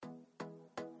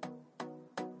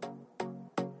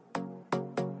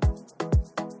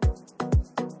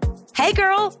Hey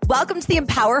girl, welcome to the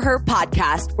Empower Her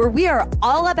podcast, where we are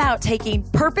all about taking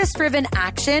purpose-driven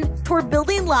action toward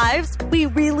building lives we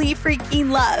really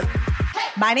freaking love.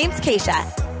 My name's Keisha,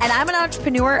 and I'm an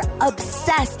entrepreneur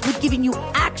obsessed with giving you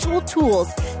actual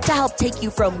tools to help take you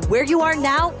from where you are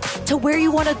now to where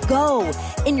you want to go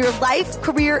in your life,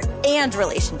 career, and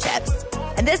relationships.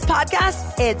 And this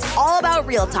podcast, it's all about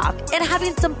real talk and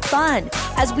having some fun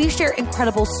as we share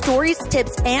incredible stories,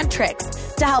 tips, and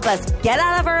tricks to help us get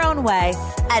out of our own way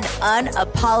and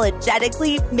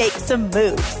unapologetically make some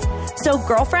moves. So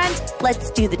girlfriend,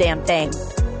 let's do the damn thing.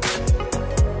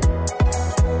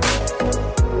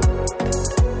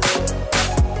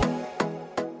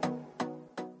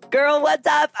 Girl, what's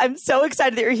up? I'm so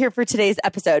excited that you're here for today's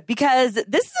episode because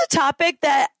this is a topic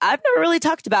that I've never really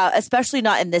talked about, especially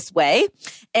not in this way.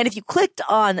 And if you clicked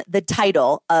on the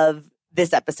title of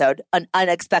this episode, An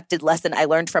Unexpected Lesson I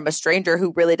Learned from a Stranger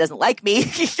Who Really Doesn't Like Me,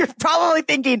 you're probably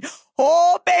thinking,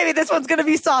 oh, baby, this one's going to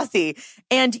be saucy.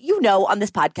 And you know, on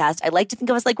this podcast, I like to think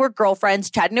of us like we're girlfriends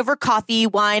chatting over coffee,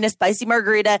 wine, a spicy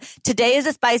margarita. Today is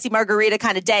a spicy margarita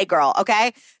kind of day, girl.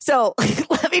 Okay. So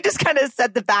let me just kind of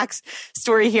set the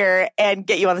backstory here and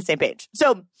get you on the same page.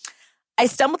 So I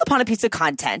stumbled upon a piece of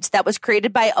content that was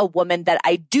created by a woman that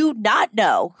I do not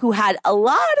know who had a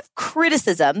lot of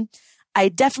criticism. I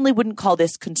definitely wouldn't call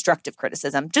this constructive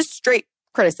criticism, just straight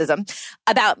criticism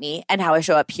about me and how I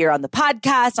show up here on the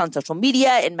podcast, on social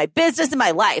media, in my business, in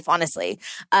my life, honestly.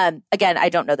 Again, I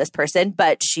don't know this person,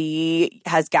 but she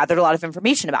has gathered a lot of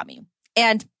information about me.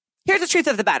 And here's the truth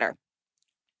of the matter.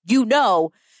 You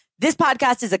know, this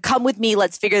podcast is a come with me,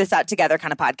 let's figure this out together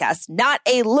kind of podcast, not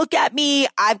a look at me,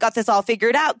 I've got this all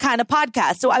figured out kind of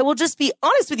podcast. So I will just be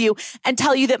honest with you and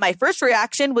tell you that my first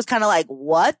reaction was kind of like,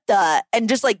 what the, and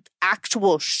just like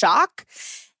actual shock.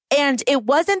 And it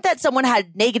wasn't that someone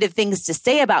had negative things to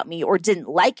say about me or didn't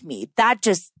like me. That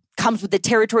just comes with the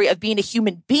territory of being a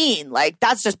human being. Like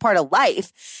that's just part of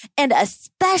life. And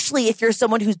especially if you're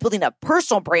someone who's building a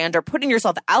personal brand or putting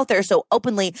yourself out there so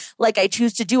openly, like I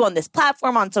choose to do on this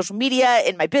platform, on social media,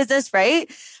 in my business, right?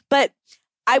 But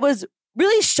I was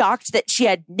really shocked that she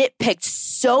had nitpicked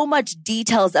so much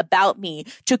details about me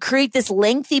to create this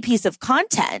lengthy piece of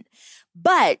content.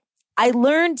 But I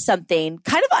learned something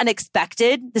kind of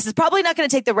unexpected. This is probably not going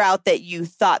to take the route that you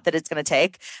thought that it's going to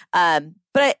take.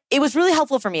 But it was really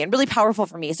helpful for me and really powerful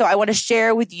for me. So I want to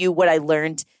share with you what I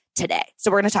learned today. So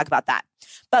we're going to talk about that.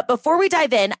 But before we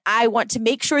dive in, I want to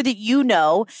make sure that you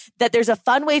know that there's a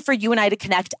fun way for you and I to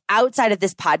connect outside of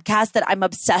this podcast that I'm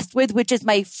obsessed with, which is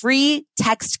my free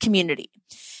text community.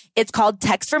 It's called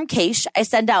Text from Keish. I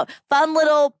send out fun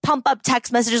little pump up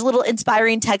text messages, little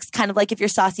inspiring texts, kind of like if your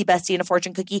saucy bestie and a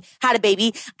fortune cookie had a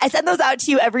baby. I send those out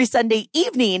to you every Sunday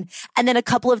evening and then a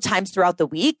couple of times throughout the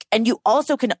week. And you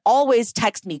also can always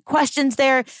text me questions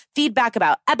there, feedback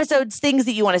about episodes, things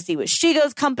that you want to see with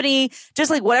Shigo's company, just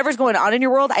like whatever's going on in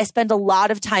your world. I spend a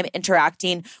lot of time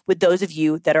interacting with those of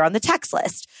you that are on the text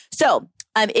list. So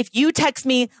if you text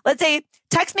me, let's say,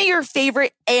 text me your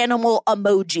favorite animal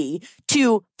emoji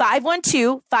to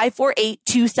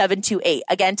 512-548-2728.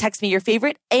 Again, text me your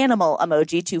favorite animal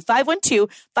emoji to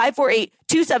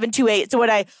 512-548-2728. So when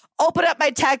I open up my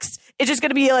text, it's just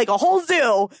going to be like a whole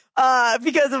zoo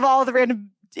because of all the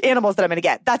random animals that I'm going to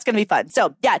get. That's going to be fun.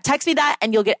 So yeah, text me that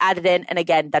and you'll get added in. And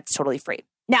again, that's totally free.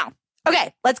 Now,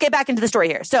 okay, let's get back into the story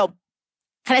here. So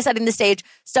kind of setting the stage,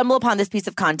 stumble upon this piece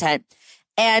of content.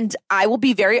 And I will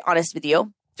be very honest with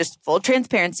you, just full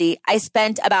transparency. I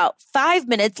spent about 5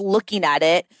 minutes looking at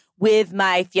it with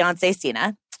my fiance,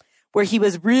 Sina, where he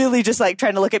was really just like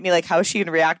trying to look at me like, how is she going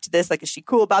to react to this? Like, is she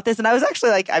cool about this? And I was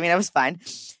actually like, I was fine.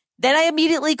 Then I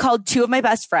immediately called two of my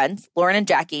best friends, Lauren and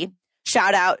Jackie.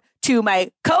 Shout out to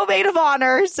my co-maid of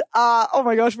honors. Oh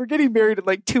my gosh, we're getting married in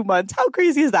like 2 months. How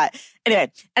crazy is that?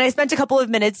 Anyway, and I spent a couple of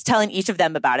minutes telling each of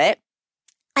them about it.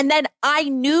 And then I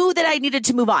knew that I needed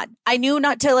to move on. I knew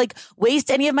not to like waste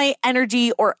any of my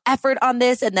energy or effort on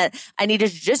this and that I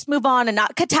needed to just move on and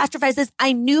not catastrophize this.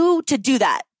 I knew to do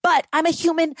that. But I'm a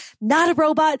human, not a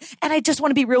robot. And I just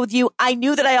want to be real with you. I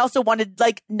knew that I also wanted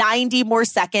like 90 more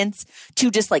seconds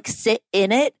to just like sit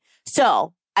in it.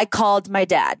 So I called my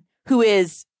dad, who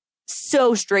is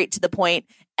so straight to the point.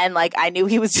 And like, I knew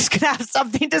he was just going to have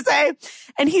something to say.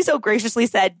 And he so graciously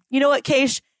said, you know what,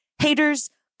 Keish, haters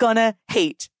gonna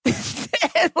hate.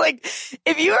 And like,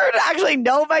 if you were to actually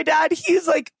know my dad, he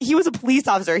was a police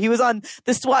officer. He was on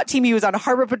the SWAT team. He was on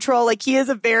Harbor Patrol. Like he is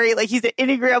he's an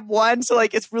Enneagram 1. So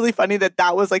like, it's really funny that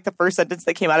was like the first sentence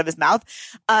that came out of his mouth.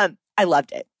 I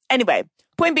loved it. Anyway,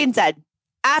 point being said,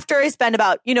 after I spent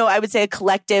about, I would say a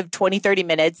collective 20, 30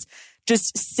 minutes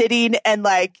just sitting and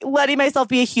like letting myself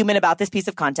be a human about this piece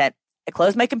of content, I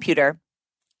closed my computer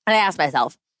and I asked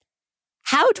myself,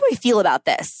 how do I feel about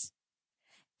this?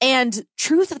 And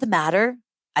truth of the matter,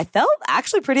 I felt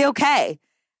actually pretty okay.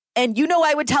 And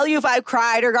I would tell you if I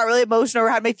cried or got really emotional or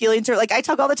had my feelings hurt. Like I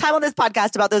talk all the time on this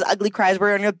podcast about those ugly cries where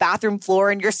you're on your bathroom floor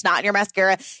and your snot and your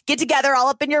mascara get together all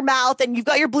up in your mouth and you've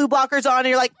got your blue blockers on and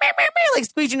you're like, meh, meh, meh, like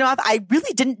squeezing off. I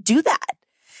really didn't do that.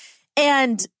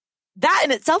 And that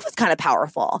in itself was kind of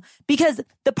powerful because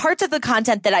the parts of the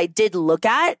content that I did look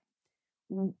at,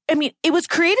 I mean, it was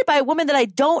created by a woman that I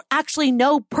don't actually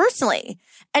know personally.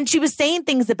 And she was saying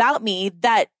things about me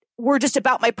that were just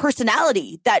about my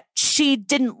personality that she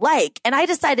didn't like. And I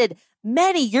decided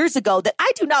many years ago that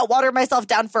I do not water myself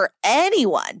down for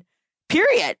anyone,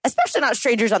 period, especially not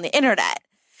strangers on the internet.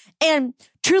 And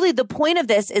truly the point of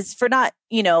this is for not,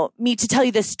 me to tell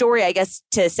you this story, I guess,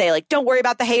 to say like, don't worry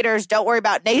about the haters, don't worry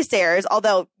about naysayers.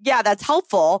 Although, yeah, that's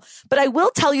helpful. But I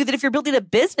will tell you that if you're building a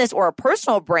business or a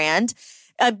personal brand,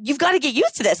 you've got to get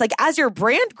used to this. Like as your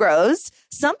brand grows,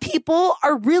 some people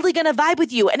are really going to vibe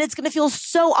with you and it's going to feel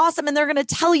so awesome. And they're going to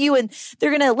tell you and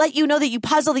they're going to let you know that you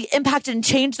positively impacted and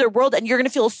changed their world. And you're going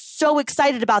to feel so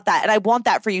excited about that. And I want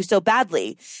that for you so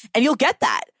badly. And you'll get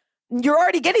that. You're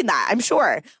already getting that, I'm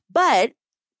sure. But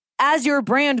as your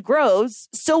brand grows,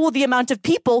 so will the amount of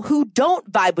people who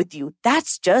don't vibe with you.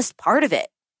 That's just part of it.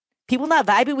 People not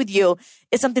vibing with you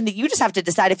is something that you just have to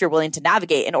decide if you're willing to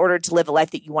navigate in order to live a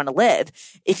life that you want to live.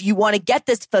 If you want to get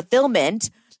this fulfillment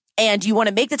and you want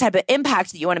to make the type of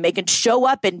impact that you want to make and show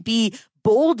up and be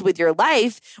bold with your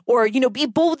life or, be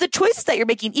bold with the choices that you're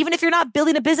making, even if you're not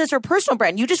building a business or personal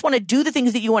brand, you just want to do the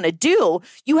things that you want to do.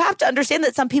 You have to understand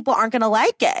that some people aren't going to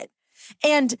like it.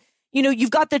 And,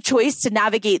 you've got the choice to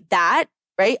navigate that,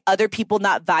 right? Other people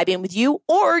not vibing with you,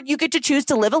 or you get to choose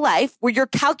to live a life where you're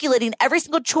calculating every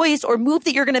single choice or move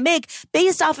that you're going to make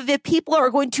based off of if people are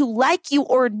going to like you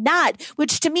or not,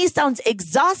 which to me sounds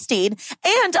exhausting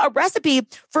and a recipe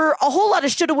for a whole lot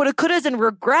of shoulda, woulda, couldas and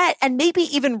regret and maybe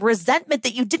even resentment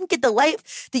that you didn't get the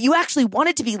life that you actually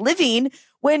wanted to be living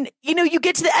when, you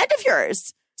get to the end of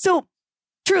yours. So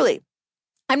truly,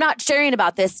 I'm not sharing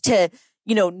about this to,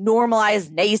 normalize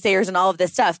naysayers and all of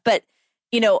this stuff, but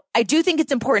I do think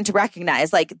it's important to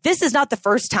recognize, like, this is not the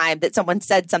first time that someone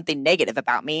said something negative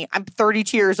about me. I'm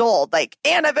 32 years old,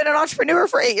 and I've been an entrepreneur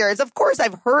for 8 years. Of course,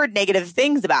 I've heard negative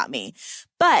things about me.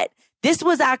 But this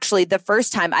was actually the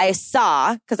first time I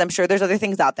saw, because I'm sure there's other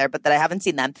things out there, but that I haven't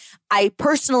seen them. I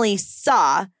personally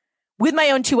saw with my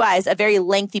own two eyes a very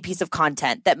lengthy piece of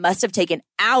content that must have taken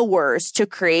hours to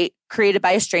created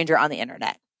by a stranger on the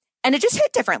internet. And it just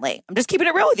hit differently. I'm just keeping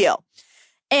it real with you.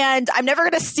 And I'm never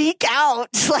going to seek out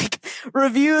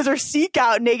reviews or seek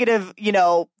out negative,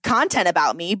 content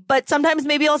about me. But sometimes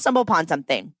maybe I'll stumble upon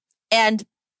something. And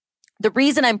the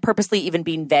reason I'm purposely even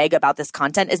being vague about this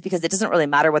content is because it doesn't really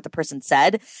matter what the person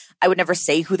said. I would never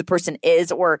say who the person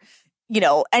is or,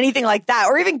 anything like that,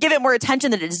 or even give it more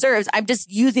attention than it deserves. I'm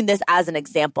just using this as an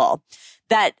example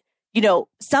that,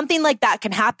 something like that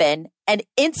can happen and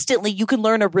instantly you can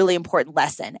learn a really important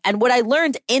lesson. And what I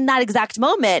learned in that exact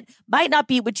moment might not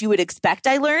be what you would expect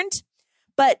I learned,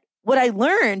 but what I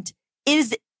learned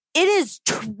is it is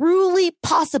truly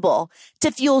possible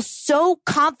to feel so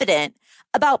confident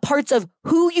about parts of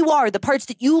who you are, the parts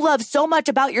that you love so much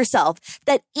about yourself,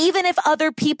 that even if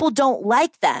other people don't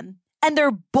like them, and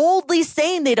they're boldly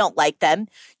saying they don't like them,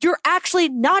 you're actually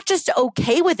not just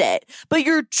okay with it, but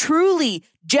you're truly,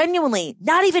 genuinely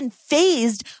not even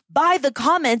fazed by the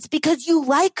comments because you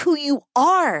like who you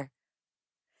are.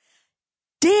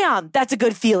 Damn, that's a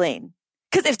good feeling.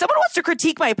 Because if someone wants to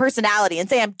critique my personality and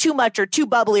say I'm too much or too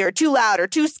bubbly or too loud or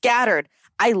too scattered,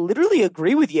 I literally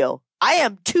agree with you. I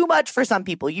am too much for some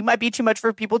people. You might be too much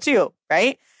for people too,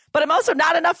 right? But I'm also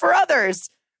not enough for others,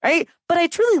 right? But I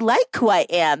truly like who I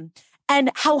am and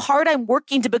how hard I'm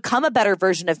working to become a better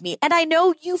version of me. And I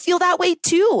know you feel that way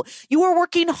too. You are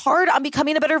working hard on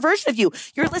becoming a better version of you.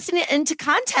 You're listening into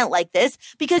content like this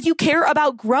because you care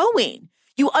about growing.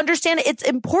 You understand it's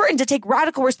important to take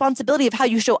radical responsibility of how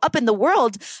you show up in the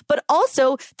world, but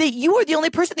also that you are the only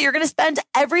person that you're going to spend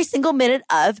every single minute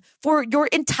of for your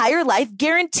entire life,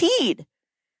 guaranteed.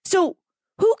 So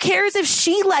who cares if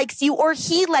she likes you or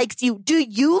he likes you? Do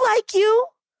you like you?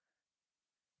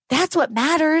 That's what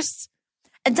matters.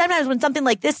 And sometimes when something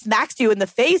like this smacks you in the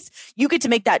face, you get to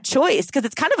make that choice because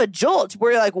it's kind of a jolt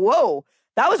where you're like, whoa,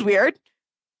 that was weird.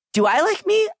 Do I like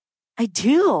me? I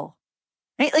do.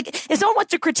 Right? Like if someone wants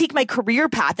to critique my career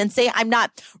path and say I'm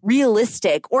not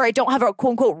realistic or I don't have a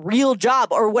quote unquote real job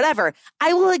or whatever,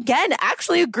 I will again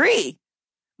actually agree.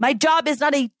 My job is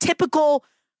not a typical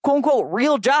quote unquote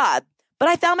real job, but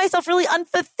I found myself really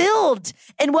unfulfilled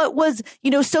in what was,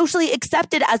 socially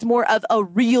accepted as more of a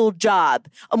real job,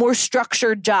 a more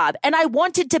structured job. And I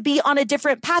wanted to be on a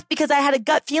different path because I had a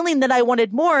gut feeling that I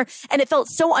wanted more, and it felt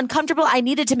so uncomfortable. I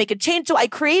needed to make a change. So I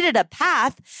created a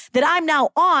path that I'm now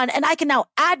on, and I can now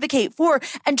advocate for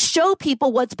and show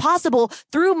people what's possible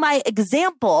through my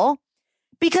example.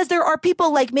 Because there are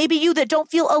people like maybe you that don't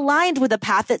feel aligned with a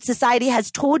path that society has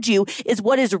told you is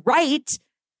what is right.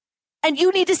 And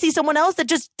you need to see someone else that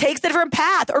just takes a different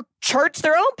path or charts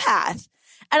their own path.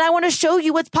 And I want to show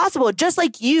you what's possible. Just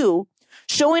like you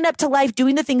showing up to life,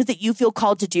 doing the things that you feel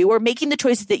called to do, or making the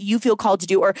choices that you feel called to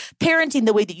do, or parenting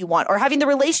the way that you want, or having the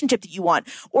relationship that you want,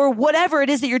 or whatever it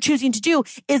is that you're choosing to do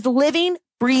is living,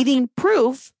 breathing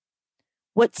proof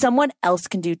what someone else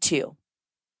can do too.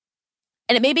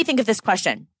 And it made me think of this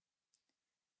question.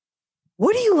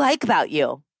 What do you like about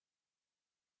you?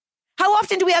 How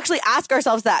often do we actually ask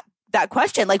ourselves that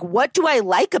question? Like, what do I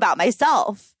like about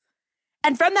myself?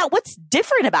 And from that, what's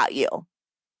different about you?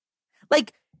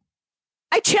 Like,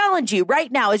 I challenge you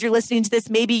right now as you're listening to this,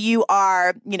 maybe you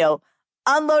are,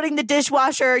 unloading the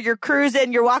dishwasher, you're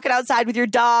cruising, you're walking outside with your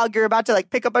dog, you're about to like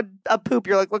pick up a poop,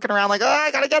 you're like looking around like, oh,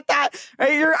 I gotta get that.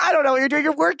 Right?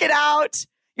 You're working out,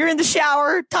 you're in the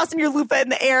shower, tossing your loofah in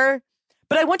the air.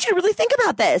 But I want you to really think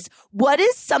about this. What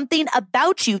is something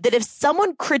about you that if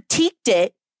someone critiqued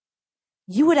it,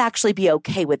 you would actually be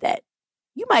okay with it?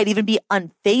 You might even be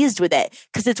unfazed with it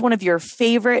because it's one of your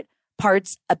favorite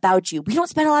parts about you. We don't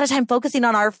spend a lot of time focusing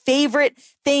on our favorite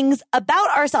things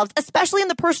about ourselves, especially in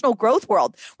the personal growth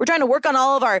world. We're trying to work on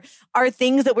all of our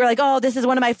things that we're like, oh, this is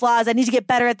one of my flaws. I need to get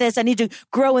better at this. I need to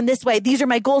grow in this way. These are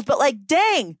my goals. But like,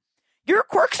 dang, your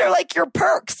quirks are like your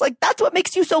perks. Like, that's what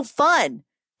makes you so fun.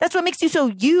 That's what makes you so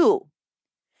you.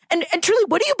 And truly,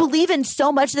 what do you believe in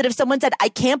so much that if someone said, I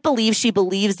can't believe she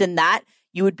believes in that,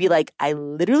 you would be like, I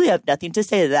literally have nothing to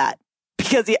say to that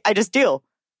because I just do,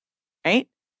 right?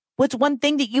 What's one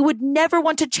thing that you would never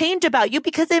want to change about you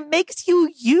because it makes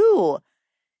you you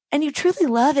and you truly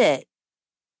love it?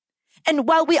 And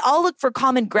while we all look for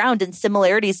common ground and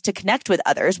similarities to connect with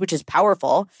others, which is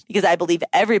powerful because I believe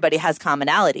everybody has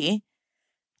commonality,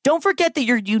 don't forget that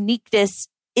your uniqueness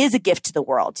is a gift to the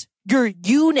world. Your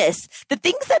you-ness, the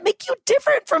things that make you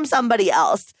different from somebody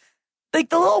else. Like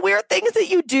the little weird things that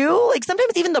you do, like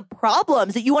sometimes even the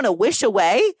problems that you want to wish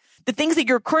away, the things that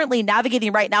you're currently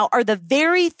navigating right now are the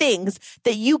very things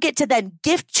that you get to then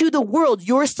gift to the world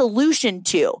your solution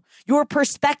to, your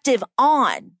perspective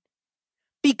on.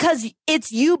 Because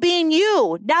it's you being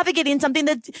you, navigating something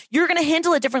that you're going to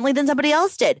handle it differently than somebody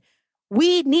else did.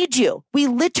 We need you. We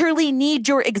literally need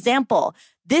your example.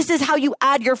 This is how you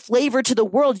add your flavor to the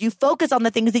world. You focus on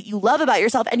the things that you love about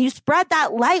yourself and you spread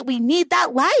that light. We need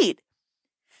that light.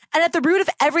 And at the root of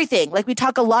everything, like we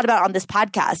talk a lot about on this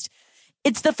podcast,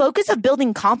 it's the focus of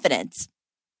building confidence.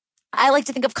 I like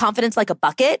to think of confidence like a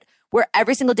bucket where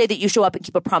every single day that you show up and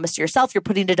keep a promise to yourself, you're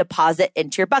putting a deposit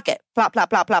into your bucket. Plop, plop,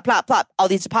 plop, plop, plop, plop. All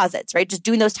these deposits, right? Just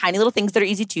doing those tiny little things that are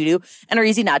easy to do and are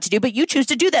easy not to do, but you choose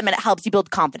to do them and it helps you build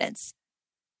confidence.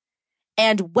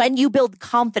 And when you build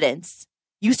confidence,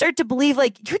 you start to believe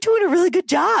like you're doing a really good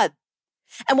job.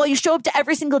 And while you show up to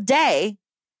every single day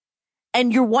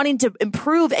and you're wanting to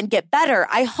improve and get better,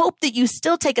 I hope that you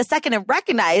still take a second and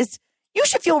recognize you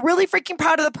should feel really freaking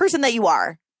proud of the person that you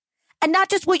are. And not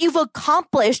just what you've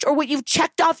accomplished or what you've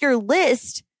checked off your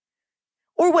list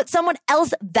or what someone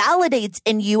else validates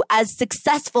in you as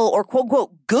successful or quote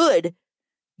unquote good.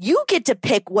 You get to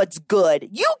pick what's good.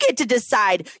 You get to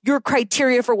decide your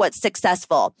criteria for what's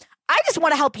successful. I just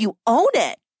want to help you own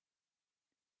it.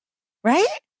 Right?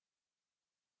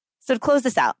 So to close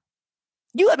this out,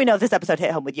 you let me know if this episode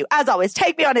hit home with you. As always,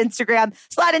 tag me on Instagram,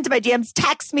 slide into my DMs,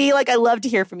 text me. Like I love to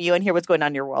hear from you and hear what's going on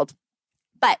in your world.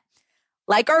 But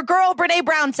like our girl Brene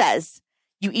Brown says,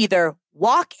 you either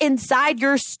walk inside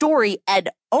your story and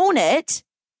own it,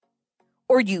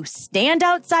 or you stand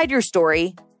outside your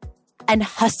story and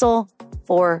hustle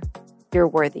for your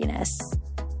worthiness.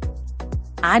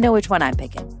 I know which one I'm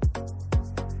picking.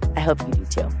 I hope you do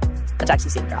too. I'll talk to you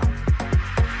soon, girl.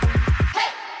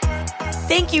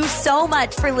 Thank you so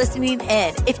much for listening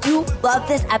in. If you love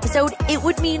this episode, it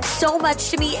would mean so much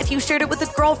to me if you shared it with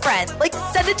a girlfriend. Like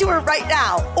send it to her right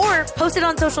now or post it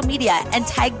on social media and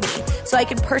tag me so I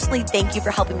can personally thank you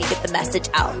for helping me get the message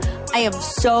out. I am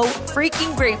so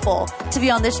freaking grateful to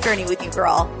be on this journey with you,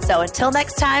 girl. So until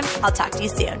next time, I'll talk to you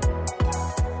soon.